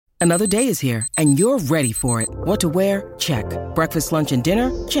Another day is here, and you're ready for it. What to wear? Check. Breakfast, lunch, and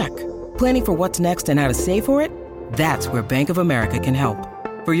dinner? Check. Planning for what's next and how to save for it? That's where Bank of America can help.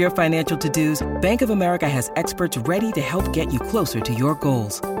 For your financial to-dos, Bank of America has experts ready to help get you closer to your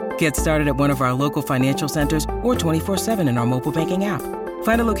goals. Get started at one of our local financial centers or 24/7 in our mobile banking app.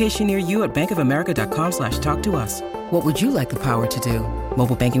 Find a location near you at bankofamerica.com/talktous. What would you like the power to do?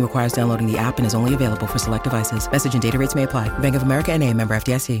 Mobile banking requires downloading the app and is only available for select devices. Message and data rates may apply. Bank of America N.A., member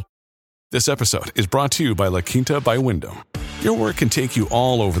FDIC. This episode is brought to you by La Quinta by Wyndham. Your work can take you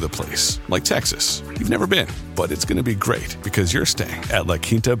all over the place, like Texas. You've never been, but it's going to be great because you're staying at La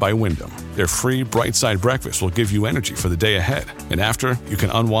Quinta by Wyndham. Their free Bright Side breakfast will give you energy for the day ahead. And after, you can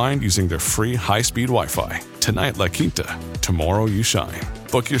unwind using their free high-speed Wi-Fi. Tonight, La Quinta. Tomorrow, you shine.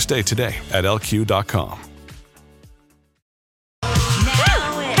 Book your stay today at lq.com.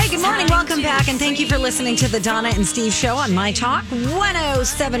 Welcome back, and thank you for listening to the Donna and Steve Show on My Talk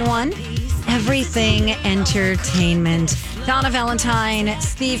 1071. Everything Entertainment. Donna Valentine,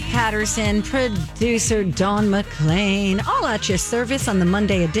 Steve Patterson, producer Don McLean, all at your service on the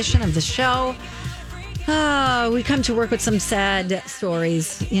Monday edition of the show. We come to work with some sad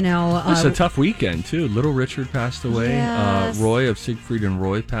stories, you know. It's a tough weekend, too. Little Richard passed away. Yes. Roy of Siegfried and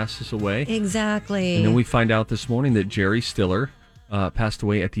Roy passes away. Exactly. And then we find out this morning that Jerry Stiller passed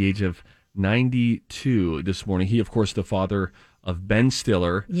away at the age of 92 this morning. He, of course, the father of Ben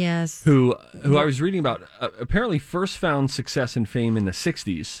Stiller. Yes. Who I was reading about, apparently first found success and fame in the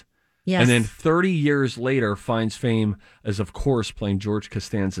 60s. Yes. And then 30 years later finds fame as, of course, playing George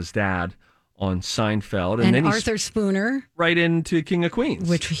Costanza's dad on Seinfeld. And then Arthur Spooner. Right into King of Queens.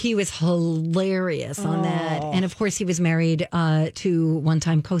 Which he was hilarious on that. And, of course, he was married to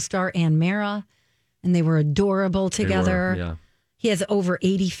one-time co-star Ann Mara. And they were adorable together. Yeah. He has over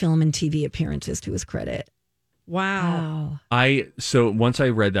 80 film and TV appearances to his credit. Wow. So once I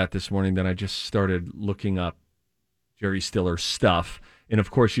read that this morning, then I just started looking up Jerry Stiller stuff. And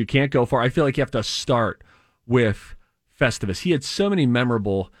of course, you can't go far. I feel like you have to start with Festivus. He had so many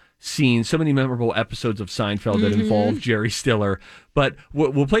memorable scenes, so many memorable episodes of Seinfeld that involved Jerry Stiller. But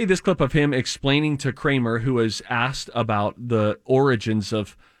we'll play this clip of him explaining to Kramer, who was asked about the origins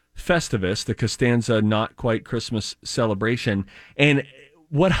of Festivus, the Costanza not quite Christmas celebration. And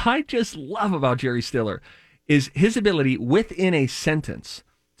what I just love about Jerry Stiller is his ability within a sentence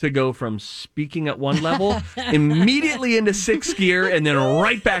to go from speaking at one level immediately into sixth gear and then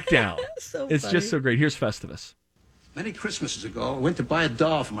right back down. It's just so great. Here's Festivus. Many Christmases ago, I went to buy a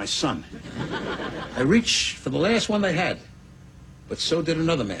doll for my son. I reached for the last one they had, but so did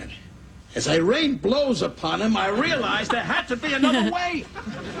another man. As I rained blows upon him, I realized there had to be another way.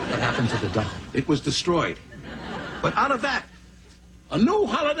 What happened to the doll? It was destroyed. But out of that, a new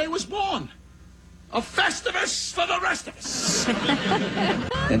holiday was born. A Festivus for the rest of us.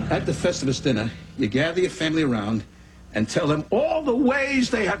 And at the Festivus dinner, you gather your family around and tell them all the ways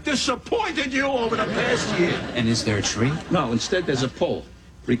they have disappointed you over the past year. And is there a tree? No, instead there's a pole.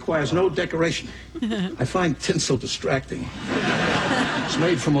 Requires no decoration. I find tinsel distracting. It's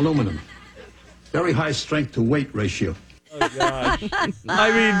made from aluminum. Very high strength to weight ratio. Oh, gosh.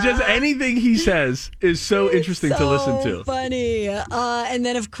 I mean, just anything he says is so interesting to listen to. Funny. And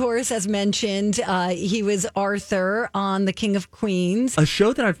then, of course, as mentioned, he was Arthur on The King of Queens. A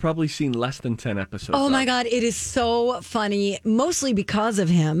show that I've probably seen less than 10 episodes Oh, my of. God. It is so funny, mostly because of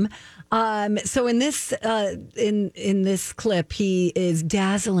him. So in this in this clip, he is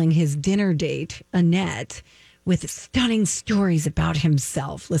dazzling his dinner date, Annette, with stunning stories about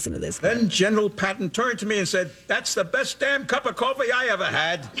himself. Listen to this. Then General Patton turned to me and said, "That's the best damn cup of coffee I ever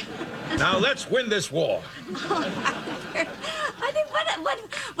had. Now let's win this war." I think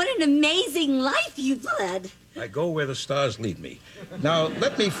what an amazing life you've led. I go where the stars lead me. Now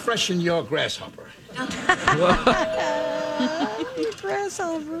let me freshen your grasshopper.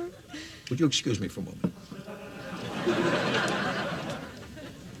 Grasshopper. Would you excuse me for a moment?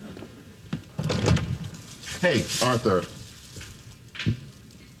 Hey, Arthur.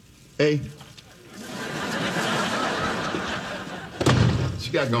 Hey. What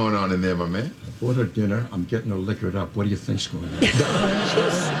you got going on in there, my man? Bought her dinner. I'm getting her liquored up. What do you think's going on?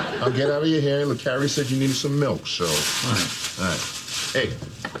 I'll get out of your hair. Look, Carrie said you needed some milk, so... All right. Hey.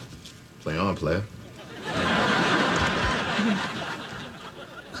 Play on, player.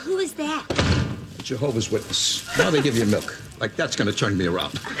 Who is that? Jehovah's Witness. Now they give you milk. Like that's going to turn me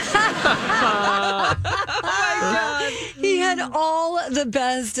around. He had all the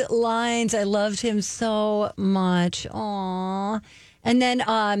best lines. I loved him so much. Aww. And then,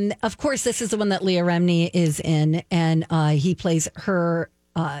 of course, this is the one that Leah Remini is in, and he plays her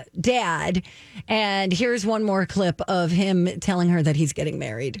dad. And here's one more clip of him telling her that he's getting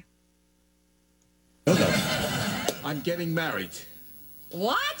married. I'm getting married.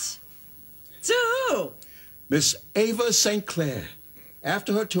 What? To who? Miss Ava St. Clair.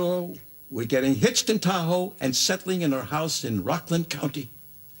 After her tour, we're getting hitched in Tahoe and settling in her house in Rockland County.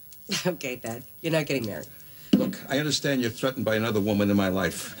 Okay, Dad. You're not getting married. Look, I understand you're threatened by another woman in my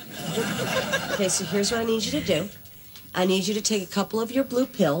life. Okay, so here's what I need you to do. I need you to take a couple of your blue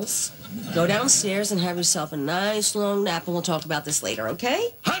pills, go downstairs and have yourself a nice long nap, and we'll talk about this later,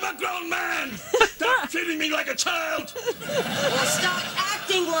 okay? I'm a grown man! Stop treating me like a child! Well, stop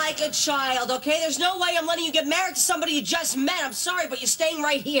acting like a child, okay? There's no way I'm letting you get married to somebody you just met. I'm sorry, but you're staying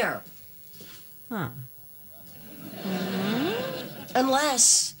right here. Huh.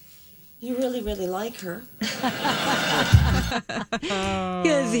 Unless you really, really like her.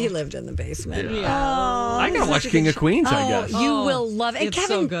 Because he lived in the basement. I gotta watch King of Queens, I guess. You will love it. And it's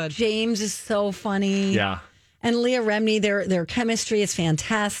Kevin so good. James is so funny. Yeah. And Leah Remini, their chemistry is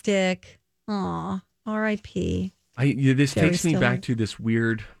fantastic. Aw, R.I.P. This Jerry takes me Stiller. back to this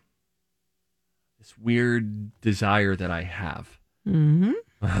weird desire that I have. Mm-hmm.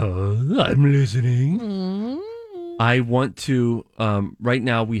 I'm listening. I want to. Right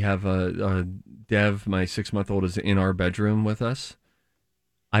now, we have Dev, my 6-month-old, is in our bedroom with us.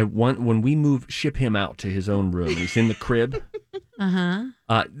 I want, when we ship him out to his own room. He's in the crib.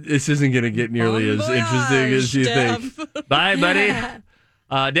 This isn't going to get nearly as interesting as you think. Bye, buddy.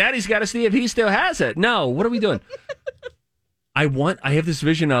 Daddy's got to see if he still has it. No, what are we doing? I have this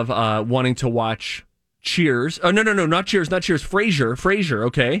vision of wanting to watch Cheers. Oh, no, not Cheers, Frasier,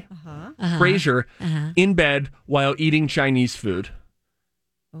 okay? Frasier in bed while eating Chinese food.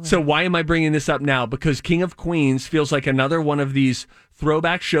 So why am I bringing this up now? Because King of Queens feels like another one of these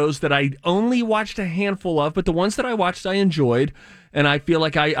throwback shows that I only watched a handful of, but the ones that I watched I enjoyed. And I feel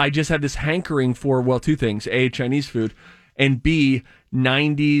like I just had this hankering for, well, two things. A, Chinese food, and B,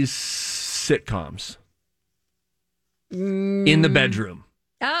 90s sitcoms in the bedroom.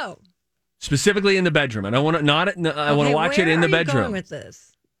 Oh. Specifically in the bedroom. And I want to I want to watch it in the bedroom. Where are you going with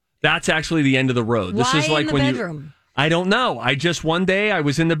this? That's actually the end of the road. Why This is like in the when bedroom? I don't know. One day I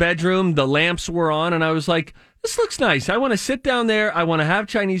was in the bedroom, the lamps were on, and I was like, this looks nice. I want to sit down there. I want to have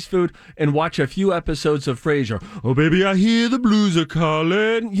Chinese food and watch a few episodes of Frasier. Oh, baby, I hear the blues are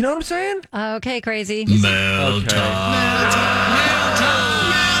calling. You know what I'm saying? Okay, crazy.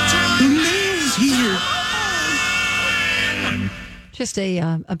 Just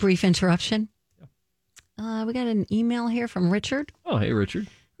a brief interruption. We got an email here from Richard. Oh, hey, Richard.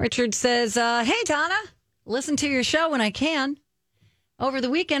 Richard says, hey, Donna, listen to your show when I can. Over the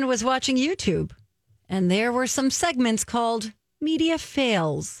weekend was watching YouTube, and there were some segments called Media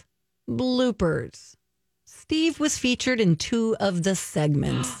Fails, Bloopers. Steve was featured in 2 of the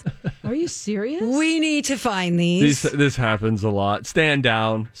segments. Are you serious? We need to find these. This happens a lot. Stand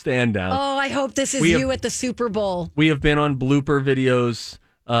down. Oh, I hope this is you at the Super Bowl. We have been on blooper videos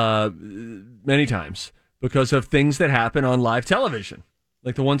many times because of things that happen on live television.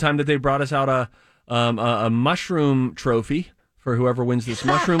 Like the one time that they brought us out a mushroom trophy for whoever wins this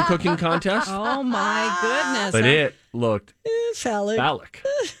mushroom cooking contest. Oh, my goodness. But it looked phallic.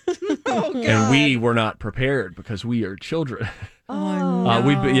 Oh, God. And we were not prepared because we are children. Oh,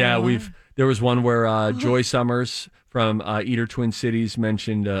 no. There was one where Joy Summers from Eater Twin Cities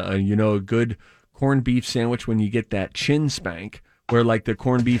mentioned, a good corned beef sandwich when you get that chin spank, where like the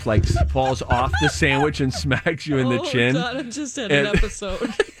corned beef like falls off the sandwich and smacks you in the chin. I just had an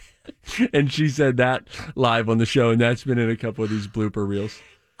episode. And she said that live on the show, and that's been in a couple of these blooper reels.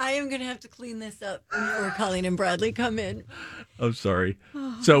 I am going to have to clean this up before Colleen and Bradley come in. I'm sorry.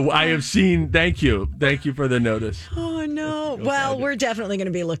 So I have seen, thank you for the notice. Oh, no. Well, we're definitely going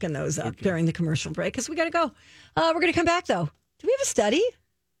to be looking those up during the commercial break because we got to go. We're going to come back, though. Do we have a study?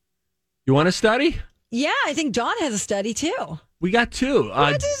 You want to study? Yeah, I think Dawn has a study, too. We got 2. We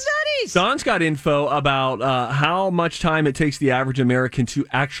got 2 studies. Dawn's got info about how much time it takes the average American to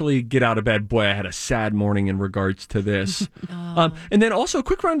actually get out of bed. Boy, I had a sad morning in regards to this. And then also a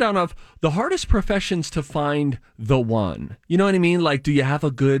quick rundown of the hardest professions to find the one. You know what I mean? Like, do you have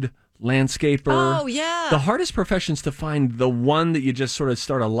a good landscaper? Oh, yeah. The hardest professions to find the one that you just sort of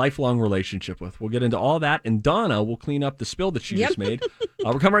start a lifelong relationship with. We'll get into all that, and Donna will clean up the spill that she just made.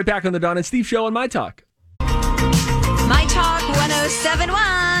 We're coming right back on the Donna and Steve Show on My Talk. My Talk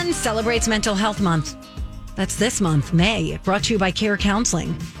 1071 celebrates Mental Health Month. That's this month, May, brought to you by Care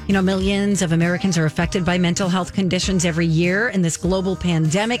Counseling. You know, millions of Americans are affected by mental health conditions every year, and this global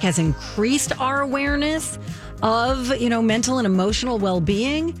pandemic has increased our awareness of, mental and emotional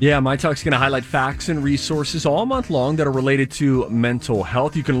well-being. Yeah, My Talk's going to highlight facts and resources all month long that are related to mental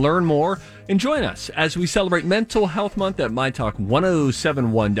health. You can learn more and join us as we celebrate Mental Health Month at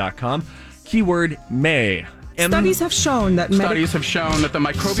MyTalk1071.com. Keyword may. Studies have shown that the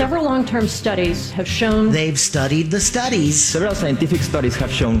microbial... Several long-term studies have shown... They've studied the studies. Several scientific studies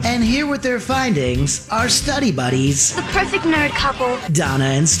have shown... And here with their findings are study buddies. The perfect nerd couple. Donna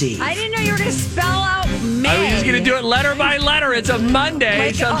and Steve. I didn't know you were going to spell out may. I was just going to do it letter by letter. It's a Monday.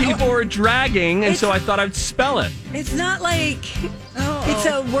 Like, Some people were dragging, and so I thought I'd spell it. It's not like it's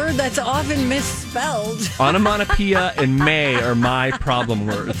a word that's often misspelled. Onomatopoeia and may are my problem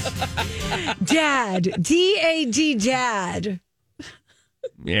words. Dad. D-A-D, dad.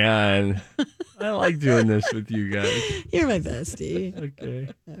 Yeah, and I like doing this with you guys. You're my bestie. Okay.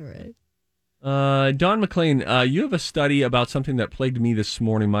 All right. Don McLean, you have a study about something that plagued me this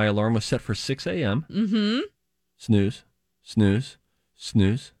morning. My alarm was set for 6 a.m. Mm-hmm. Snooze, snooze,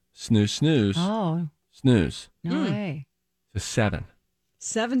 snooze, snooze, snooze. Oh. Snooze. No way. To 7.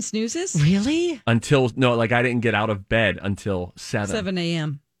 7 snoozes? Really? I didn't get out of bed until 7. 7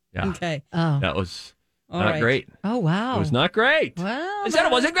 a.m. Yeah. Okay. Oh. That was All not right. great. Oh, wow. It was not great. Well, I said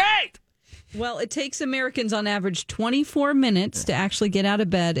it wasn't great. Well, it takes Americans on average 24 minutes to actually get out of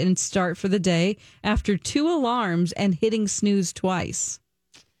bed and start for the day after 2 alarms and hitting snooze twice.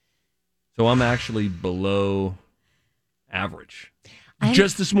 So I'm actually below average. I'm-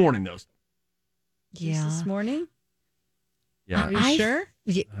 Just this morning, though. Yeah. This morning? Yeah. Are you sure?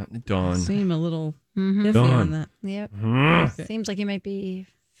 Yeah. Dawn. Seem a little Mm-hmm. iffy Dawn. on that. Yep. Mm. Seems like you might be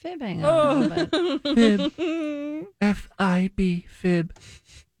fibbing. A little bit. F-I-B, fib.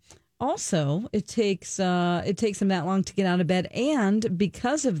 Also, it takes them that long to get out of bed, and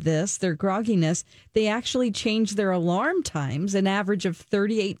because of this, their grogginess, they actually change their alarm times an average of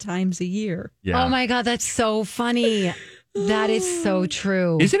 38 times a year. Yeah. Oh my God, that's so funny. That is so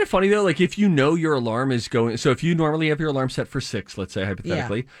true. Isn't it funny, though? Like, if you know your alarm is going... So if you normally have your alarm set for 6, let's say,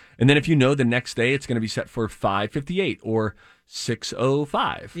 hypothetically, and then if you know the next day it's going to be set for 5:58 or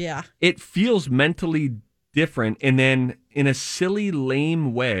 6:05. Yeah. It feels mentally different. And then in a silly,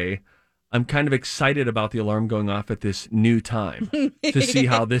 lame way, I'm kind of excited about the alarm going off at this new time to see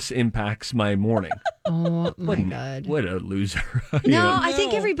how this impacts my morning. Oh my God. What a loser. No, I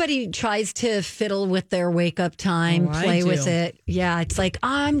think everybody tries to fiddle with their wake up time, Oh, I play with do. it. Yeah, it's like,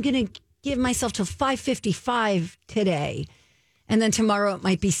 I'm going to give myself till 5:55 today. And then tomorrow it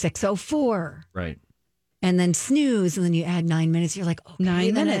might be 6:04. Right. And then snooze, and then you add 9 minutes. You're like, okay,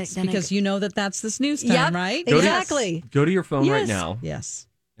 9 then minutes, I because you know that's the snooze time, Yep, right? exactly. Go to your phone right Yes. now Yes.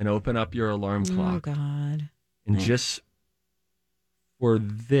 and open up your alarm Oh clock. God. And just for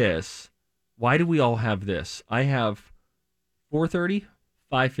this, why do we all have this? I have 4:30,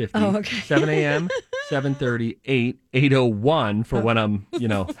 5:50, Oh, okay. 7 a.m., 7:30, 8, 8:01 for when I'm,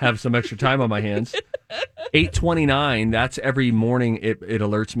 have some extra time on my hands. 8:29, that's every morning it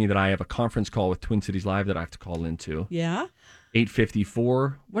alerts me that I have a conference call with Twin Cities Live that I have to call into. Yeah.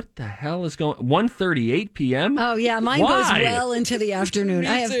 8:54. What the hell is going 1:38 p.m.? Oh, yeah. Mine Why? goes well into the afternoon. Me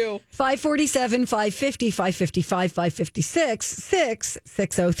I have too. 5:47, 5:50, 5:55, 5:56, 6,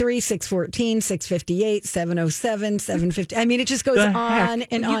 6:03, 6:14, 6:58, 7:07, 7:50. I mean, it just goes The on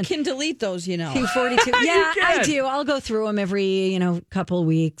and You on. can delete those, 2:42. Yeah, I can. do. I'll go through them every, couple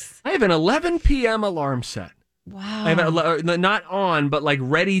weeks. I have an 11 p.m. alarm set. Wow. I have not on, but like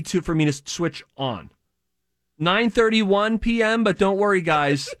ready for me to switch on. 9:31 p.m., but don't worry,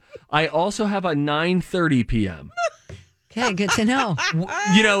 guys. I also have a 9:30 p.m. Okay, good to know.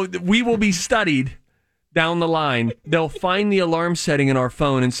 We will be studied down the line. They'll find the alarm setting in our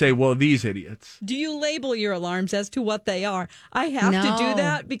phone and say, well, these idiots. Do you label your alarms as to what they are? I have to do No.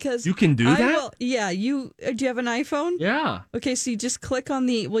 that because You can do I that? will- yeah, do you have an iPhone? Yeah. Okay, so you just click on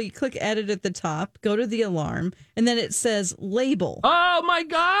you click edit at the top, go to the alarm, and then it says label. Oh, my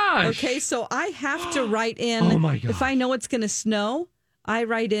gosh. Okay, so I have to write in, Oh, my if I know it's going to snow, I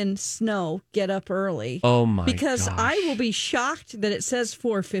write in snow, get up early. Oh, my Because gosh. I will be shocked that it says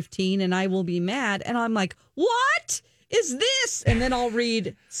 4:15 and I will be mad. And I'm like, what is this? And then I'll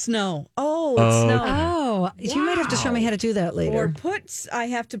read snow. Oh, it's snow. Oh, you might have to show me how to do that later. Or I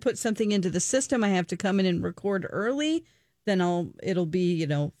have to put something into the system. I have to come in and record early. Then it'll be,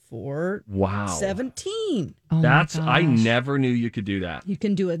 4:17. Oh my I gosh. never knew you could do that. You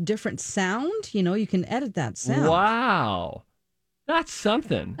can do a different sound. You can edit that sound. Wow. That's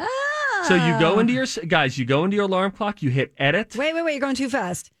something. So you go into your alarm clock, you hit edit. Wait, you're going too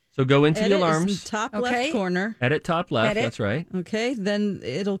fast. So go into Edit the is alarms. top Okay. left corner. Edit top left. Edit. That's right. Okay, then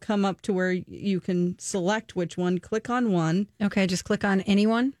it'll come up to where you can select which one. Click on one. Okay, just click on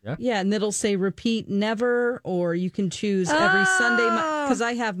anyone. Yeah, and it'll say repeat never, or you can choose every Sunday, because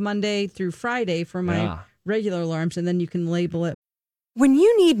I have Monday through Friday for my Yeah. regular alarms, and then you can label it When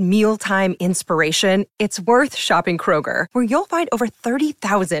you need mealtime inspiration, it's worth shopping Kroger, where you'll find over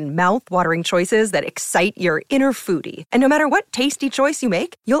 30,000 mouth-watering choices that excite your inner foodie. And no matter what tasty choice you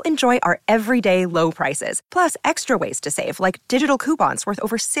make, you'll enjoy our everyday low prices, plus extra ways to save, like digital coupons worth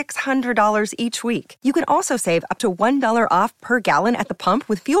over $600 each week. You can also save up to $1 off per gallon at the pump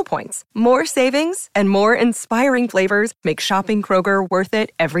with fuel points. More savings and more inspiring flavors make shopping Kroger worth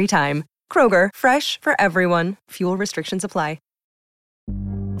it every time. Kroger, fresh for everyone. Fuel restrictions apply.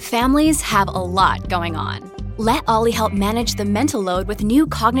 Families have a lot going on. Let Ollie help manage the mental load with new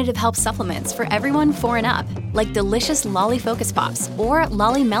cognitive help supplements for everyone 4 and up, like delicious Lolly Focus Pops or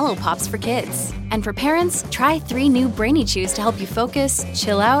Lolly Mellow Pops for kids. And for parents, try 3 new Brainy Chews to help you focus,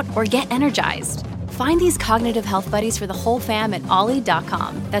 chill out, or get energized. Find these cognitive health buddies for the whole fam at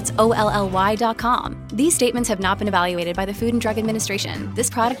ollie.com. That's OLLY.com. These statements have not been evaluated by the Food and Drug Administration.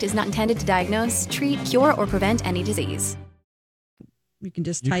 This product is not intended to diagnose, treat, cure, or prevent any disease. You can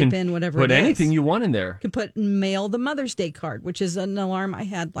just type in whatever put it is. anything you want in there. You can put mail the Mother's Day card, which is an alarm I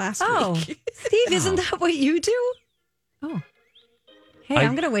had last week. Steve, isn't that what you do? Oh. Hey,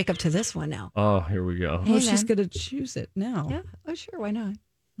 I'm going to wake up to this one now. Oh, here we go. Well, she's going to choose it now. Yeah. Oh, sure. Why not?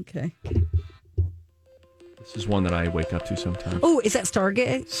 Okay. This is one that I wake up to sometimes. Oh, is that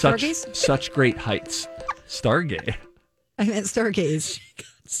Stargaze? Such great heights. Stargate. I meant Stargaze. She got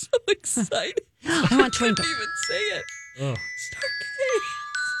so excited. I want Twinkle. I couldn't even say it. Oh.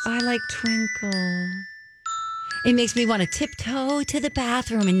 I like Twinkle. It makes me want to tiptoe to the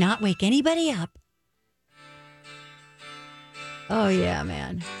bathroom and not wake anybody up. Oh, yeah,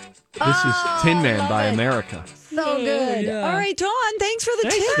 man. This is Tin Man by America. So good. Yeah. All right, Dawn, thanks for the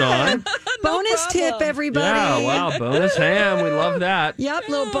Thanks, tip. Dawn. Bonus tip, everybody. Yeah, wow, bonus ham. We love that. Yep,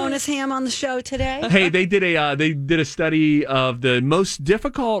 little bonus ham on the show today. Hey, they did a study of the most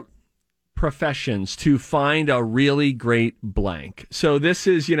difficult professions to find a really great blank. So this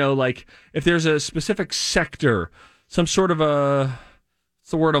is, like if there's a specific sector, some sort of what's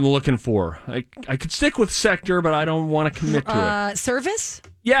the word I'm looking for? I could stick with sector, but I don't want to commit to it. Service?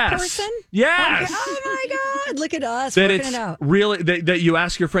 Yes. Person? Yes. Okay. Oh my God! Look at us that working it's it out. Really that you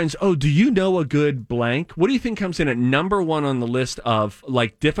ask your friends, oh, do you know a good blank? What do you think comes in at number 1 on the list of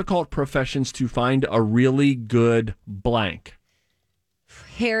like difficult professions to find a really good blank?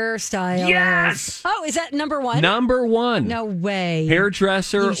 Hairstylist. Yes. Oh, is that number 1? Number 1. No way.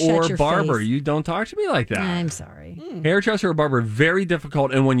 Hairdresser or your barber. face. You don't talk to me like that. I'm sorry. Hairdresser or barber, very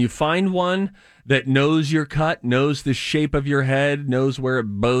difficult. And when you find one that knows your cut, knows the shape of your head, knows where it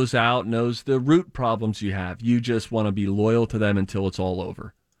bows out, knows the root problems you have, you just want to be loyal to them until it's all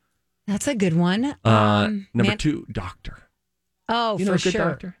over. That's a good one. Number 2, doctor. Oh, you know for a good sure.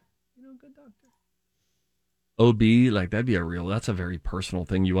 Doctor? You know a good doctor? OB, like that's a very personal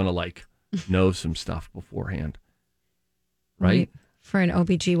thing. You want to like know some stuff beforehand. Right? For an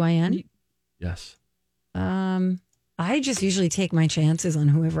OBGYN? Yes. I just usually take my chances on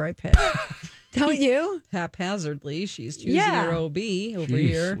whoever I pick. Don't you? Haphazardly, she's choosing her OB over Jeez,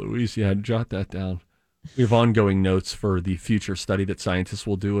 here. Louise, yeah, jot that down. We have ongoing notes for the future study that scientists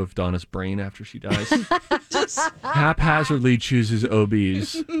will do of Donna's brain after she dies. Haphazardly chooses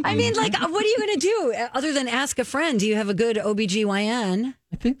OBs. I mean, like, what are you going to do other than ask a friend? Do you have a good OBGYN?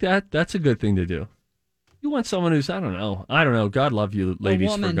 I think that's a good thing to do. You want someone who's, I don't know. God love you,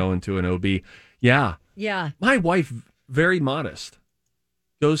 ladies, for going to an OB. Yeah. Yeah. My wife, very modest,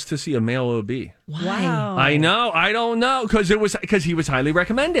 goes to see a male OB. Wow. I know. I don't know. Because he was highly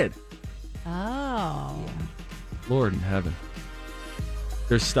recommended. Oh. Lord in heaven.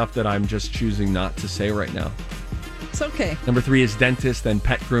 There's stuff that I'm just choosing not to say right now. It's okay. Number 3 is dentist, then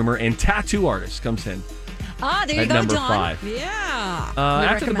pet groomer, and tattoo artist comes in. Ah, there you at go, number Dawn. 5. Yeah.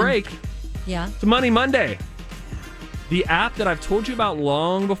 After the break, yeah, it's Money Monday. The app that I've told you about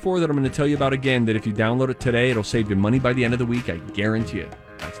long before that I'm going to tell you about again, that if you download it today, it'll save you money by the end of the week. I guarantee it.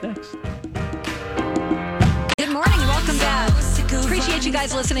 That's next. Good morning. Welcome back. Appreciate you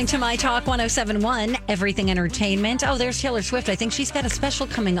guys listening to My Talk 107.1, Everything Entertainment. Oh, there's Taylor Swift. I think she's got a special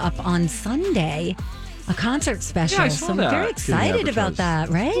coming up on Sunday, a concert special. Yeah, I saw so I'm that. very excited about that,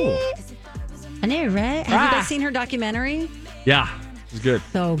 right? Cool. I know, right? Have you guys seen her documentary? Yeah, it's good.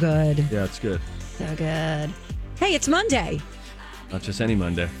 So good. Yeah, it's good. So good. Hey, it's Monday. Not just any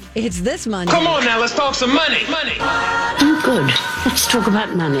Monday. It's this Monday. Come on now, let's talk some money. I'm good. Let's talk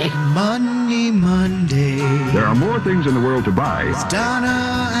about money. Money Monday. There are more things in the world to buy It's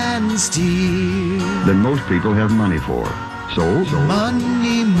Donna and Steve. than most people have money for. So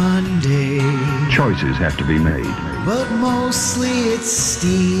Money Monday. choices have to be made. But mostly it's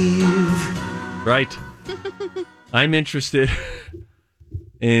Steve. Right. I'm interested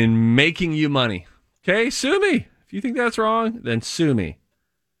in making you money. Okay, sue me. If you think that's wrong, then sue me.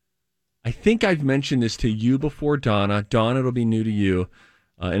 I think I've mentioned this to you before, Donna. Donna, it'll be new to you.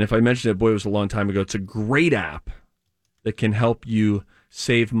 And if I mentioned it, boy, it was a long time ago. It's a great app that can help you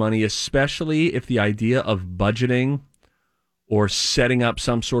save money, especially if the idea of budgeting or setting up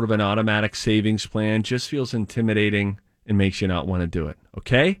some sort of an automatic savings plan just feels intimidating and makes you not want to do it.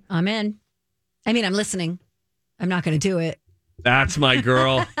 Okay? I'm in. I mean, I'm listening. I'm not going to do it. That's my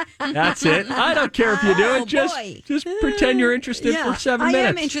girl. That's it. I don't care if you do it. Just pretend you're interested for 7 minutes. I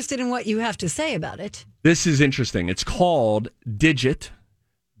am interested in what you have to say about it. This is interesting. It's called Digit,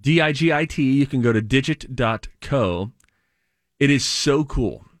 D-I-G-I-T. You can go to digit.co. It is so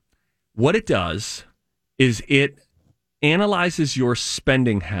cool. What it does is it analyzes your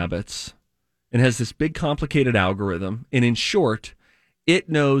spending habits and has this big complicated algorithm. And in short, it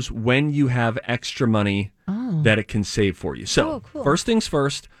knows when you have extra money that it can save for you. So First things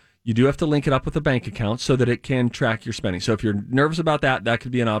first, you do have to link it up with a bank account so that it can track your spending. So if you're nervous about that, that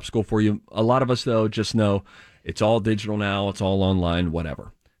could be an obstacle for you. A lot of us, though, just know it's all digital now. It's all online,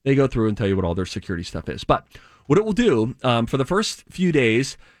 whatever. They go through and tell you what all their security stuff is. But what it will do for the first few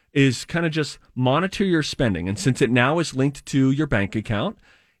days is kind of just monitor your spending. And since it now is linked to your bank account,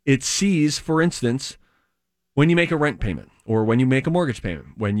 it sees, for instance, when you make a rent payment or when you make a mortgage payment,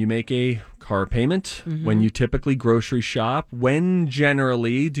 when you make a car payment, when you typically grocery shop, when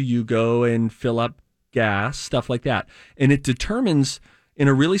generally do you go and fill up gas, stuff like that. And it determines in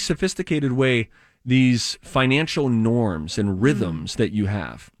a really sophisticated way these financial norms and rhythms that you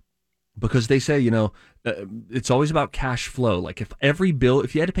have. Because they say, it's always about cash flow. Like if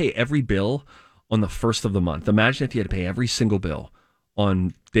you had to pay every bill on the first of the month, imagine if you had to pay every single bill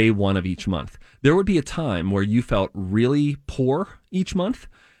on day one of each month. There would be a time where you felt really poor each month,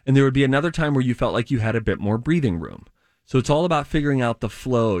 and there would be another time where you felt like you had a bit more breathing room. So it's all about figuring out the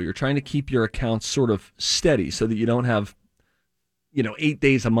flow. You're trying to keep your accounts sort of steady so that you don't have 8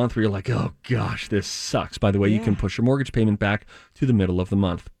 days a month where you're like, oh gosh, this sucks. By the way, you can push your mortgage payment back to the middle of the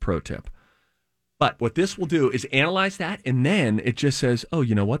month. Pro tip. But what this will do is analyze that, and then it just says, oh,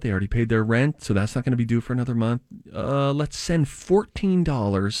 you know what? They already paid their rent, so that's not going to be due for another month. Let's send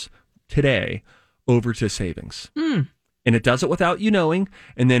 $14 today over to savings. And it does it without you knowing.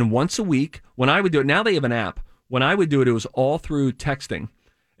 And then once a week, when I would do it, now they have an app. When I would do it, it was all through texting.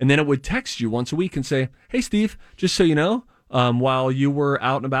 And then it would text you once a week and say, hey, Steve, just so you know, while you were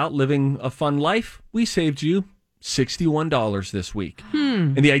out and about living a fun life, we saved you $61 this week.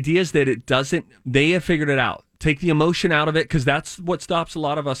 And the idea is that they have figured it out. Take the emotion out of it, because that's what stops a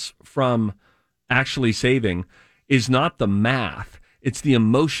lot of us from actually saving, is not the math. It's the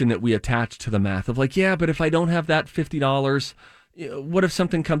emotion that we attach to the math of like, yeah, but if I don't have that $50, what if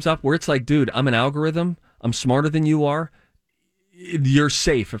something comes up where it's like, dude, I'm an algorithm. I'm smarter than you are. You're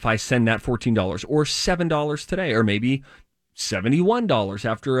safe if I send that $14 or $7 today, or maybe $71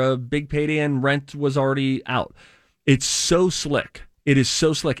 after a big payday and rent was already out. It's so slick. It is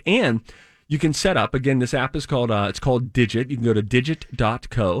so slick. And you can set up, again, this app is called, it's called Digit. You can go to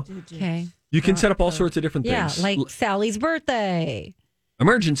digit.co. Okay. You can set up all sorts of different things. Yeah, like Sally's birthday.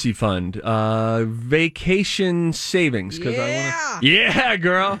 Emergency fund, vacation savings. Yeah,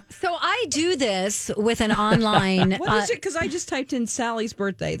 girl. So I do this with an online. What is it? Because I just typed in Sally's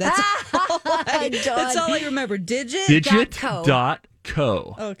birthday. That's all I remember. Digit.co.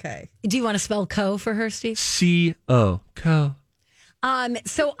 Okay. Do you want to spell co for her, Steve? C-O. Co.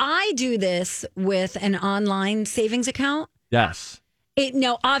 So I do this with an online savings account. Yes.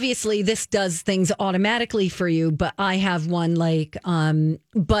 Now, obviously, this does things automatically for you, but I have one like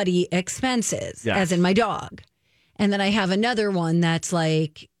buddy expenses, as in my dog. And then I have another one that's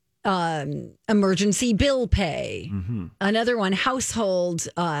like emergency bill pay. Another one, household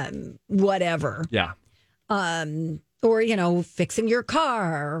whatever. Yeah. Or, fixing your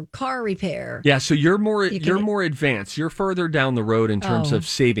car repair. Yeah, so you're more advanced. You're further down the road in terms of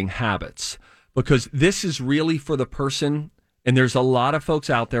saving habits, because this is really for the person. And there's a lot of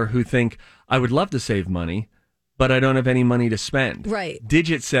folks out there who think, I would love to save money, but I don't have any money to spend. Right.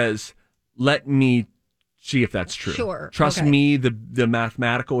 Digit says, let me see if that's true. Sure. Trust me, the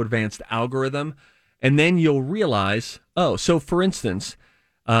mathematical advanced algorithm. And then you'll realize, so for instance,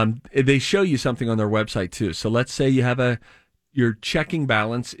 they show you something on their website too. So let's say you have your checking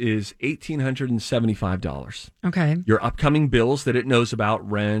balance is $1,875. Okay. Your upcoming bills that it knows about,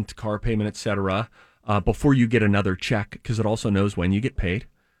 rent, car payment, etc., before you get another check, because it also knows when you get paid.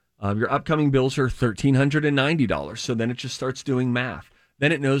 Your upcoming bills are $1,390. So then it just starts doing math.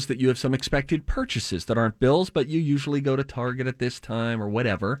 Then it knows that you have some expected purchases that aren't bills, but you usually go to Target at this time or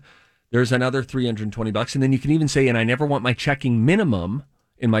whatever. There's another $320. And then you can even say, and I never want my checking minimum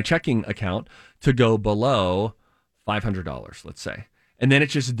in my checking account to go below $500, let's say. And then it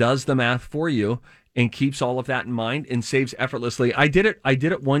just does the math for you and keeps all of that in mind and saves effortlessly. I did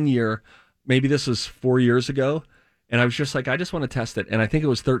it 1 year, maybe this was 4 years ago, and I was just like, I just want to test it. And I think it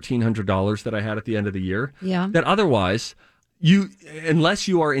was $1,300 that I had at the end of the year. Yeah. That otherwise, unless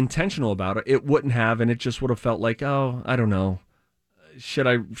you are intentional about it, it wouldn't have, and it just would have felt like, oh, I don't know. Should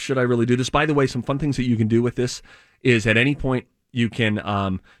I really do this? By the way, some fun things that you can do with this is at any point you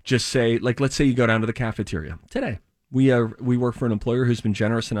can just say, like, let's say you go down to the cafeteria today. We work for an employer who's been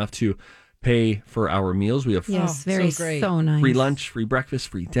generous enough to pay for our meals. We have so nice. Free lunch, free breakfast,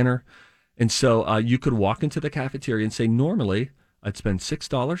 free dinner. And so you could walk into the cafeteria and say, normally I'd spend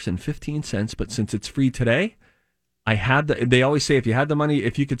 $6.15, but since it's free today, they always say if you had the money,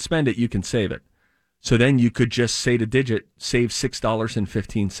 if you could spend it, you can save it. So then you could just say to Digit, save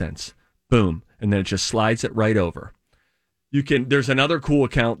 $6.15. Boom. And then it just slides it right over. There's another cool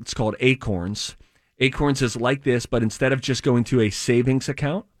account. It's called Acorns. Acorns is like this, but instead of just going to a savings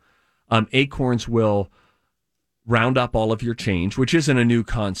account, Acorns will round up all of your change, which isn't a new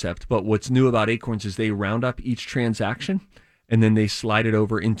concept. But what's new about Acorns is they round up each transaction and then they slide it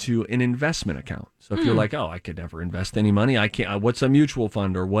over into an investment account. So if you're like, oh, I could never invest any money, I can't. What's a mutual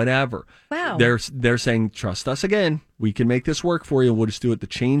fund or whatever? Wow. They're saying, trust us again. We can make this work for you. We'll just do it the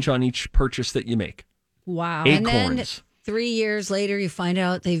change on each purchase that you make. Wow. And then Acorns. 3 years later, you find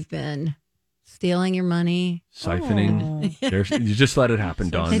out they've been stealing your money. Siphoning. You just let it happen,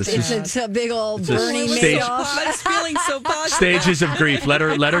 Dawn. It's a big old burning stage. I was feeling so positive. Stages of grief. Let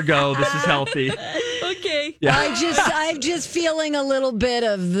her go. This is healthy. Okay. Yeah. I'm just feeling a little bit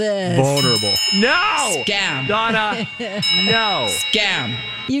of this. Vulnerable. No! Scam. Donna. No. Scam.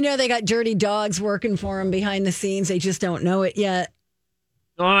 You know they got dirty dogs working for them behind the scenes. They just don't know it yet.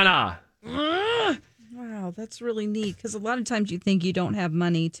 Donna. Wow, that's really neat because a lot of times you think you don't have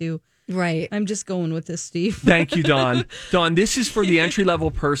money to. Right. I'm just going with this, Steve. Thank you, Dawn. Dawn, this is for the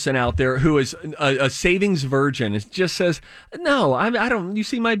entry-level person out there who is a savings virgin. It just says, no, I don't. You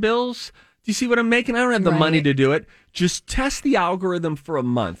see my bills? Do you see what I'm making? I don't have the money to do it. Just test the algorithm for a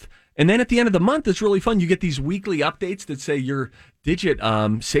month. And then at the end of the month, it's really fun. You get these weekly updates that say your Digit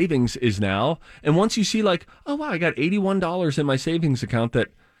savings is now. And once you see like, oh, wow, I got $81 in my savings account that...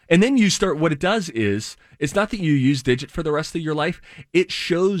 And then you start, what it does is, it's not that you use Digit for the rest of your life. It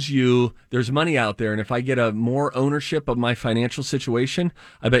shows you there's money out there. And if I get a more ownership of my financial situation,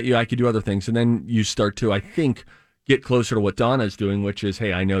 I bet you I could do other things. And then you start to, I think, get closer to what Donna's doing, which is,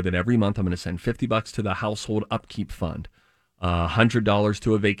 hey, I know that every month I'm going to send $50 to the household upkeep fund, $100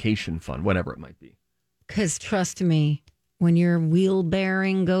 to a vacation fund, whatever it might be. Because trust me, when your wheel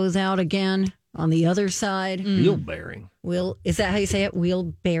bearing goes out again on the other side. Wheel bearing. Is that how you say it? Wheel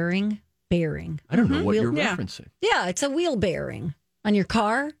bearing? Bearing. I don't know what you're referencing. Yeah, it's a wheel bearing on your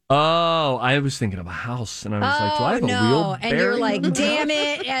car. Oh, I was thinking of a house, and I was like, do I have a wheel bearing? And you're like, damn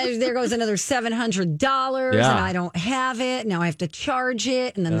it, and there goes another $700, and I don't have it. Now I have to charge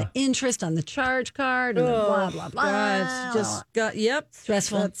it, and then the interest on the charge card, and then blah, blah, blah. God, just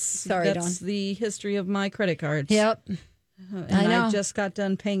stressful. Sorry, that's Dawn. the history of my credit cards. Yep. And I know. I just got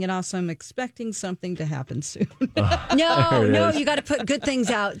done paying it off, so I'm expecting something to happen soon. No, you got to put good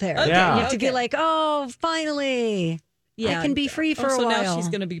things out there. Okay, You have to be like, oh, finally. Yeah, I can be free for a so while. now she's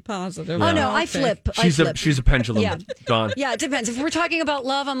going to be positive. Oh, no, I flip. She's a pendulum, Yeah. Dawn. Yeah, it depends. If we're talking about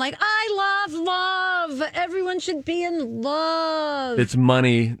love, I'm like, I love love. Everyone should be in love. It's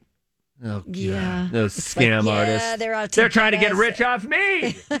money. Oh, God. Yeah. Those scam artists. They're trying to get rich off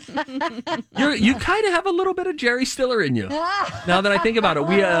me. You kind of have a little bit of Jerry Stiller in you. Now that I think about it,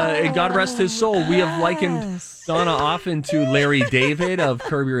 we God rest his soul, we have likened Donna often to Larry David of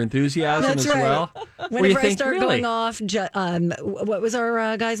Curb Your Enthusiasm That's as right. well. Whenever I start going off, what was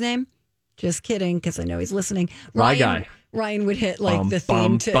our guy's name? Just kidding, because I know he's listening. Ryan would hit like the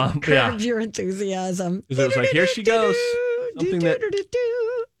theme to Curb Your Enthusiasm. Because it was like, here she goes. Something that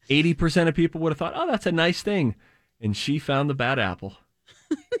 80% of people would have thought, oh, that's a nice thing. And she found the bad apple.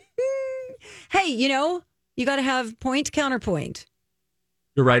 Hey, you got to have point, counterpoint.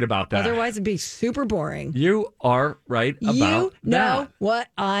 You're right about that. Otherwise, it'd be super boring. You are right about that. You know what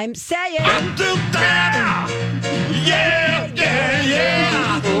I'm saying.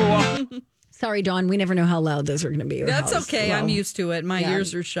 Sorry, Dawn. We never know how loud those are going to be. That's okay. I'm used to it. My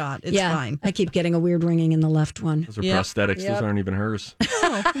ears are shot. It's fine. I keep getting a weird ringing in the left one. Those are prosthetics. Those aren't even hers.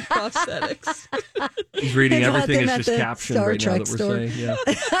 Oh, prosthetics. He's reading It's everything about is them just at the captioned Star right Trek now that we're store. saying.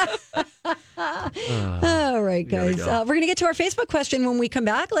 Yeah. All right, guys. We're going to get to our Facebook question when we come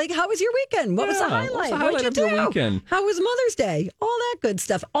back. Like, how was your weekend? What was the highlight? What's the What'd highlight you of do? your weekend? How was Mother's Day? All that good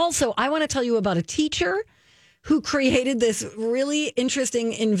stuff. Also, I want to tell you about a teacher who created this really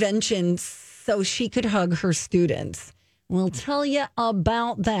interesting invention so she could hug her students. We'll tell you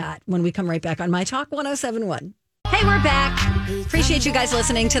about that when we come right back on My Talk 107.1. Hey, we're back. Appreciate you guys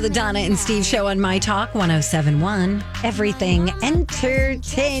listening to the Donna and Steve show on My Talk 107.1. Everything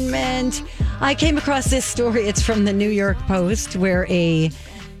Entertainment. I came across this story. It's from the New York Post, where it's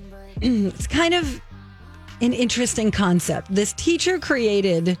kind of an interesting concept. This teacher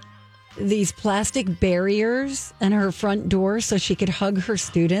created these plastic barriers in her front door so she could hug her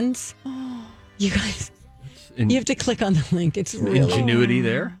students. You guys, you have to click on the link. It's really ingenuity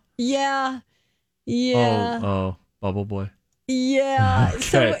there. Yeah. Oh, Bubble Boy. Yeah. Okay.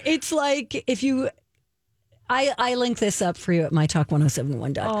 So it's like if you, I link this up for you at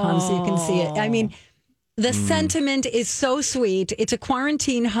mytalk1071.com so you can see it. I mean, the sentiment is so sweet. It's a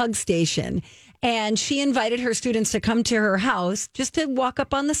quarantine hug station. And she invited her students to come to her house just to walk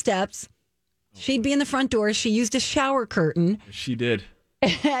up on the steps. She'd be in the front door. She used a shower curtain. She did.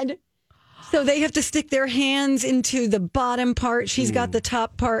 And so they have to stick their hands into the bottom part. She's got the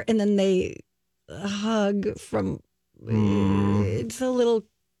top part, and then they hug from. It's a little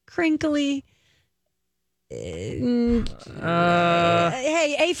crinkly. Hey,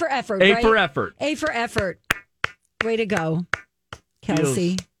 A for effort. A right? for effort. A for effort. Way to go,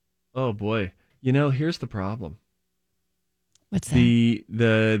 Kelsey. Oh boy. You know, here's the problem. What's that?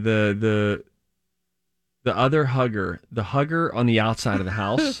 The other hugger, the hugger on the outside of the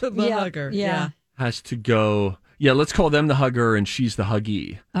house, The hugger. Yeah. has to go. Yeah, let's call them the hugger and she's the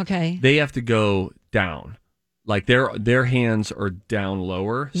huggee. Okay. They have to go down, like their hands are down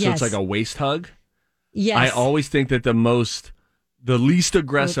lower, so Yes. it's like a waist hug. Yes. I always think that the least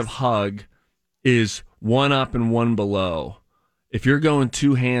aggressive hug is one up and one below. If you're going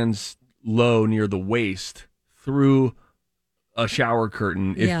two hands low near the waist through a shower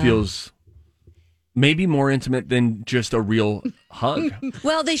curtain, it feels maybe more intimate than just a real hug.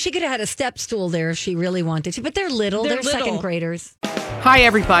 Well, she could have had a step stool there if she really wanted to, but they're little. They're second graders. Hi,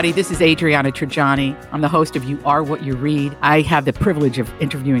 everybody. This is Adriana Trajani. I'm the host of You Are What You Read. I have the privilege of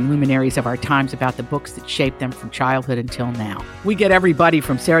interviewing luminaries of our times about the books that shaped them from childhood until now. We get everybody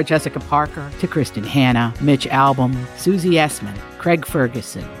from Sarah Jessica Parker to Kristen Hanna, Mitch Albom, Susie Essman, Craig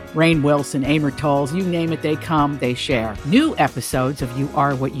Ferguson, Rainn Wilson, Amor Tolls, you name it, they come, they share. New episodes of You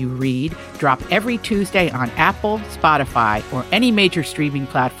Are What You Read drop every Tuesday on Apple, Spotify, or any major streaming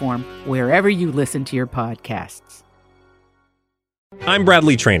platform wherever you listen to your podcasts. I'm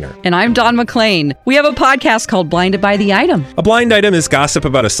Bradley Trainer. And I'm Don McClain. We have a podcast called Blinded by the Item. A blind item is gossip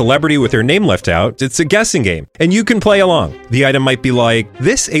about a celebrity with their name left out. It's a guessing game, and you can play along. The item might be like,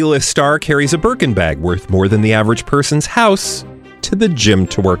 this A-list star carries a Birkin bag worth more than the average person's house to the gym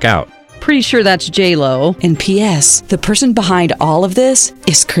to work out. Pretty sure that's J-Lo. And P.S. the person behind all of this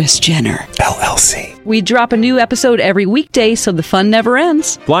is Kris Jenner, LLC. We drop a new episode every weekday so the fun never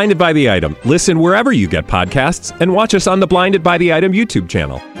ends. Blinded by the Item. Listen wherever you get podcasts and watch us on the Blinded by the Item YouTube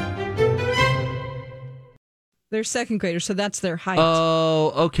channel. They're second graders, so that's their height.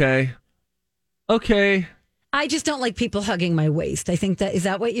 Oh, okay. Okay. I just don't like people hugging my waist. I think is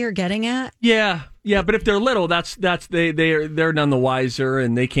that what you're getting at? Yeah, but if they're little, they're none the wiser,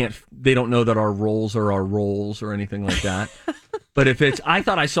 and they don't know that our roles are our roles or anything like that. But if I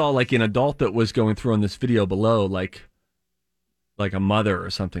thought I saw like an adult that was going through on this video below, like a mother or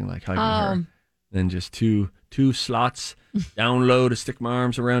something, like hugging her, then just two slots down low to stick my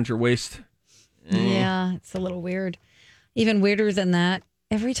arms around your waist. Yeah, it's a little weird. Even weirder than that.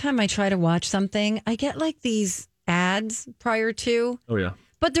 Every time I try to watch something, I get like these ads prior to. Oh, yeah.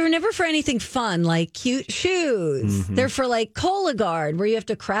 But they're never for anything fun, like cute shoes. Mm-hmm. They're for like Cologuard, where you have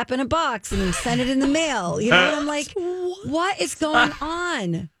to crap in a box and then send it in the mail. You know, and I'm like, what is going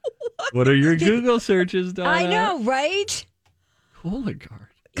on? What are your Google searches, Donna? I know, right? Cologuard.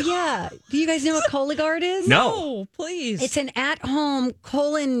 Yeah. Do you guys know what Cologuard is? No, please. It's an at-home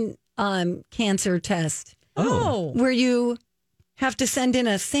colon cancer test. Oh. Where you have to send in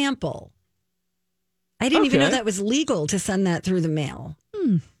a sample. I didn't even know that was legal to send that through the mail.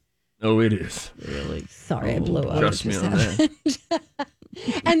 Oh, it is. Really? Sorry, I blew up. Trust me on that.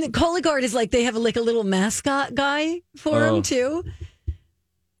 And the Cologuard is like, they have like a little mascot guy for him too.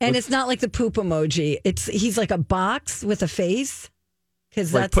 And it's not like the poop emoji. He's like a box with a face.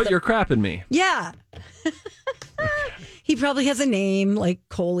 Because like, put your crap in me. Yeah. He probably has a name like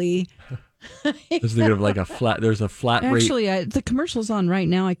Coley. There's a flat rate. Actually, the commercial's on right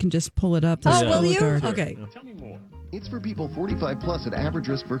now. I can just pull it up. Will you? Okay. Tell me more. It's for people 45 plus at average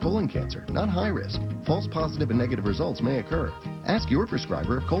risk for colon cancer, not high risk. False positive and negative results may occur. Ask your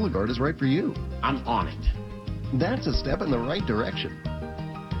prescriber if Cologuard is right for you. I'm on it. That's a step in the right direction.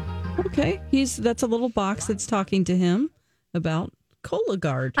 Okay, that's a little box that's talking to him about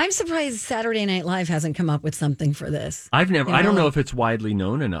Cologuard. I'm surprised Saturday Night Live hasn't come up with something for this. I don't know if it's widely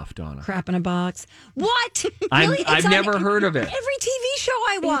known enough, Donna. Crap in a box. What? I've Really? It's on never heard of it. Every TV show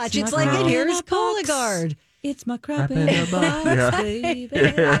I watch, it's my like, crap and in here's a box. Cologuard. It's my crap in a box, baby.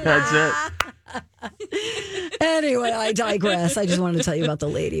 Yeah, that's it. Anyway, I digress. I just wanted to tell you about the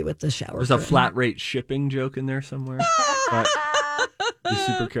lady with the shower. There's a curtain. flat rate shipping joke in there somewhere. But be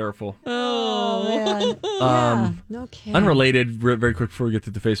super careful. Oh, man. No kidding. Unrelated, very quick before we get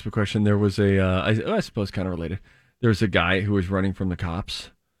to the Facebook question, there was I suppose kind of related. There was a guy who was running from the cops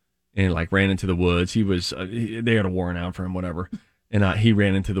and like ran into the woods. He was, they had a warrant out for him, whatever. And he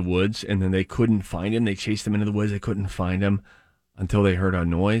ran into the woods and then they couldn't find him. They chased him into the woods. They couldn't find him until they heard a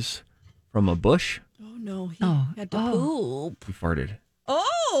noise from a bush. Oh, no. He had to poop. He farted.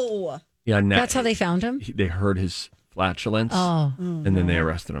 Oh. Yeah, That's how they found him? They heard his flatulence and then they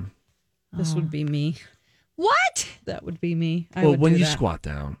arrested him. This would be me. What? That would be me. Well, when you squat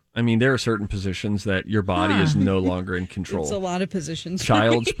down, I mean, there are certain positions that your body is no longer in control. It's a lot of positions.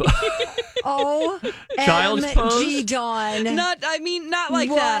 Child's pose. Child's pose. Dawn. Not like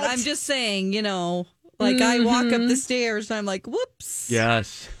that. I'm just saying, like I walk up the stairs and I'm like, whoops.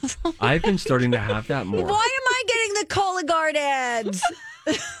 Yes. I've been starting to have that more. Why am I getting the Cologuard ads?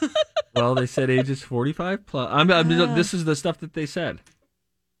 Well, they said ages 45 plus. This is the stuff that they said.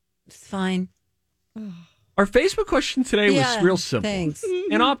 It's fine. Our Facebook question today was real simple. Thanks.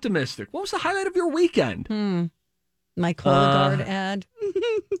 And optimistic. What was the highlight of your weekend? My Cologuard ad.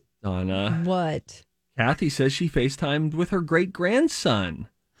 Donna. What? Kathy says she FaceTimed with her great-grandson.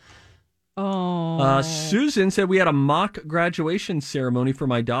 Oh. Susan said we had a mock graduation ceremony for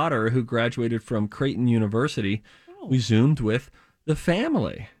my daughter who graduated from Creighton University. We Zoomed with the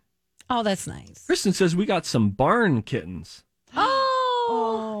family. Oh, that's nice. Kristen says we got some barn kittens.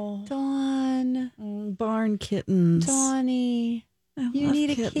 Oh, Dawn. Barn kittens. Donnie. You need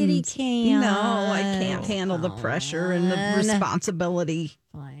kittens. a kitty can. No, I can't handle the pressure and the responsibility.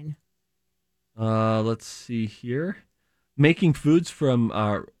 Fine. Let's see here. Making foods from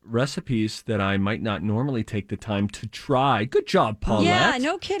recipes that I might not normally take the time to try. Good job, Paulette. Yeah,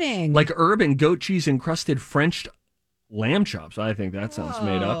 no kidding. Like herb and goat cheese encrusted French lamb chops. I think that sounds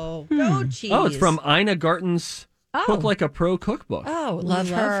made up. Goat cheese. Oh, it's from Ina Garten's Cook Like a Pro cookbook. Oh, love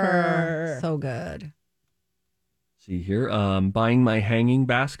her. So good. See here, buying my hanging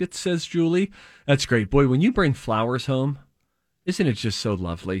basket, says Julie. That's great. Boy, when you bring flowers home, isn't it just so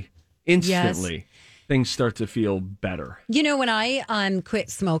lovely? Instantly, things start to feel better. You know, when I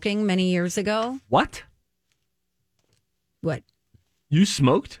quit smoking many years ago. What? What? You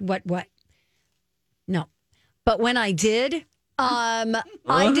smoked? What? No. But when I did,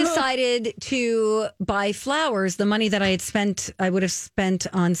 I decided to buy flowers. The money that I would have spent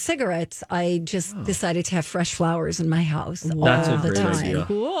on cigarettes. I just decided to have fresh flowers in my house all the time. Idea.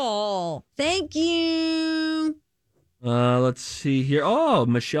 Cool. Thank you. Let's see here. Oh,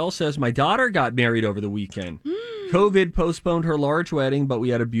 Michelle says my daughter got married over the weekend. COVID postponed her large wedding, but we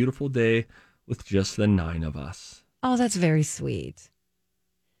had a beautiful day with just the 9 of us. Oh, that's very sweet.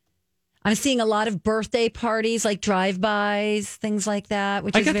 I'm seeing a lot of birthday parties, like drive-bys, things like that,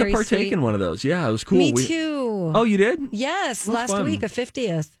 which I is got very to partake sweet. in one of those. Yeah, it was cool. Me too. Oh, you did? Yes, Well, last fun. week, a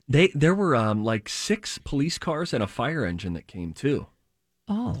 50th. There were like 6 police cars and a fire engine that came too.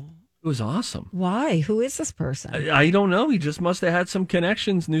 Oh. It was awesome. Why? Who is this person? I don't know. He just must have had some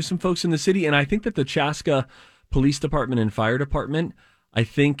connections, knew some folks in the city. And I think that the Chaska Police Department and Fire Department, I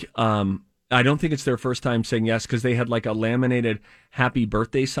don't think it's their first time saying yes, because they had like a laminated happy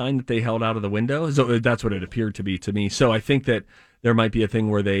birthday sign that they held out of the window. So that's what it appeared to be to me. So I think that there might be a thing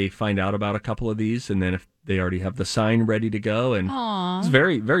where they find out about a couple of these, and then if they already have the sign ready to go. And it's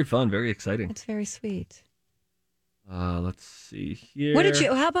very, very fun, very exciting. It's very sweet. Let's see here.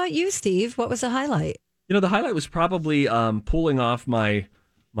 How about you, Steve? What was the highlight? The highlight was probably pulling off my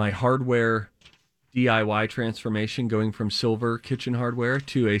hardware DIY transformation, going from silver kitchen hardware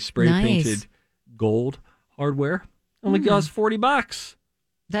to a spray painted gold hardware. Only cost $40.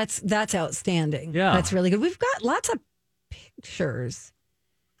 That's outstanding. Yeah. That's really good. We've got lots of pictures.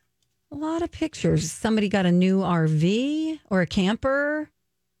 A lot of pictures. Somebody got a new RV or a camper.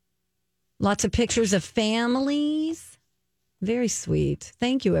 Lots of pictures of families. Very sweet.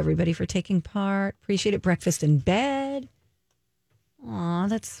 Thank you, everybody, for taking part. Appreciate it. Breakfast in bed. Aw,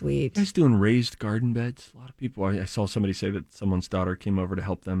 that's sweet. You guys doing raised garden beds? A lot of people. I saw somebody say that someone's daughter came over to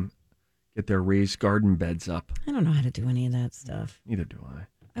help them get their raised garden beds up. I don't know how to do any of that stuff. Neither do I.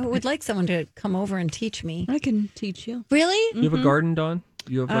 I would like someone to come over and teach me. I can teach you. Really? You have a garden, Dawn?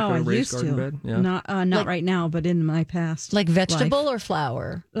 You have like a raised garden bed? Yeah. Not right now, but in my past. Like vegetable or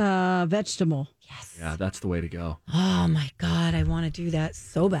flower? Vegetable. Yes. Yeah, that's the way to go. Oh my God, I want to do that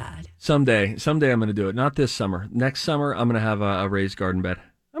so bad. Someday I'm going to do it. Not this summer. Next summer, I'm going to have a raised garden bed.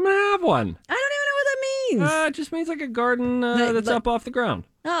 I'm going to have one. I don't even know what that means. It just means like a garden that's up off the ground.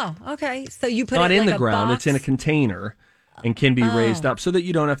 Oh, okay. So you put Not it in like the ground. box? It's in a container and can be raised up so that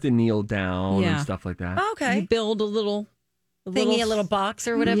you don't have to kneel down and stuff like that. Okay. You build a little box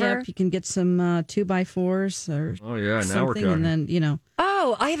or whatever. Yep, you can get some 2x4s or now we're something, talking. and then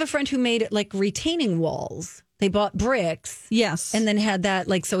Oh, I have a friend who made like retaining walls. They bought bricks. Yes. And then had that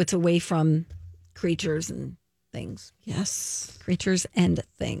so it's away from creatures and things. Yes. Creatures and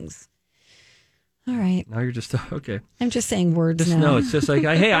things. All right. Now you're just, okay. I'm just saying words now. No, it's just like,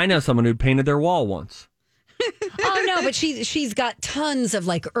 hey, I know someone who painted their wall once. Oh, no, but she's got tons of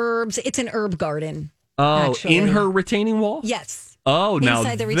like herbs. It's an herb garden. Oh, actually. in her retaining wall? Yes. Oh, now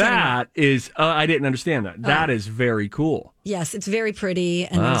Inside the retaining that is, I didn't understand that. That is very cool. Yes, it's very pretty.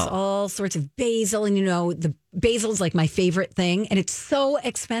 And there's all sorts of basil. And, the basil is like my favorite thing. And it's so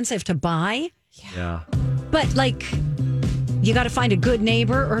expensive to buy. Yeah. But you got to find a good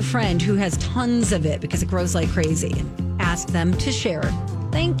neighbor or friend who has tons of it because it grows like crazy. And ask them to share it.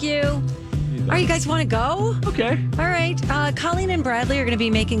 Thank you. All right, you guys want to go? Okay. All right. Colleen and Bradley are going to be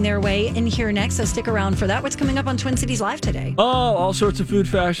making their way in here next, so stick around for that. What's coming up on Twin Cities Live today? Oh, all sorts of food,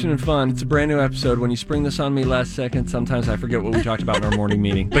 fashion, and fun. It's a brand new episode. When you spring this on me last second, sometimes I forget what we talked about in our morning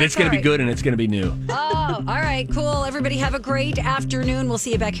meeting. But it's going to be good and it's going to be new. Oh, all right. Cool. Everybody have a great afternoon. We'll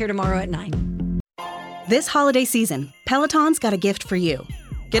see you back here tomorrow at 9. This holiday season, Peloton's got a gift for you.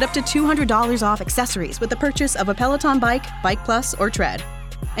 Get up to $200 off accessories with the purchase of a Peloton bike, Bike Plus, or Tread.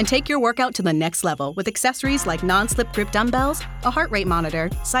 And take your workout to the next level with accessories like non-slip grip dumbbells, a heart rate monitor,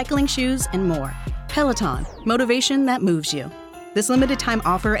 cycling shoes, and more. Peloton, motivation that moves you. This limited time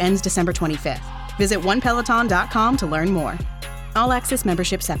offer ends December 25th. Visit onepeloton.com to learn more. All access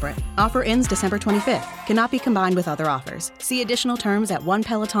membership separate. Offer ends December 25th. Cannot be combined with other offers. See additional terms at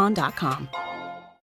onepeloton.com.